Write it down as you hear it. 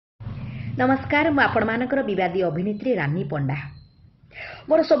नमस्कार मु आपण मानकर विवादी अभिनेत्री रानी पंडा।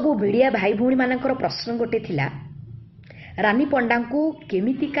 मोर सबू भिडिया भाई भूणी मानकर प्रश्न गोटे थिला, रानी पंडा को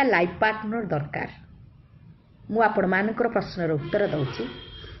केमितिका लाइफ पार्टनर दरकार। मु आपण मानकर प्रश्नर उत्तर दउची।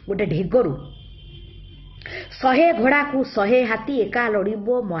 गोटे ढेगरु 100 घोड़ा को 100 हाथी एका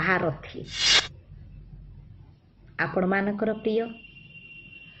लड़िबो महारथी। आपण मानकर प्रिय,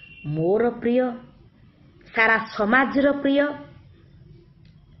 मोर प्रिय, सारा समाजर प्रिय,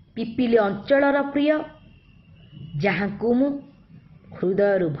 पिपिली अंचलर प्रिय, जहाँ को मु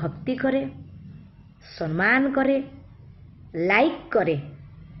हृदय भक्ति करे, सम्मान करे, लाइक करे,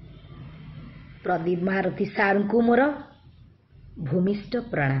 प्रदीप महारथी सार को मोर भूमिष्ठ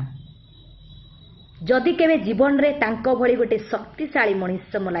प्रणाम। जदि केवे जीवन रे तांको भली गोटे शक्तिशाली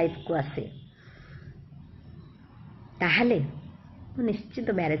मनुष्य मो लाइफ को आसे, ताहले निश्चित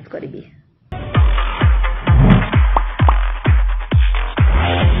मैरेज करिबी।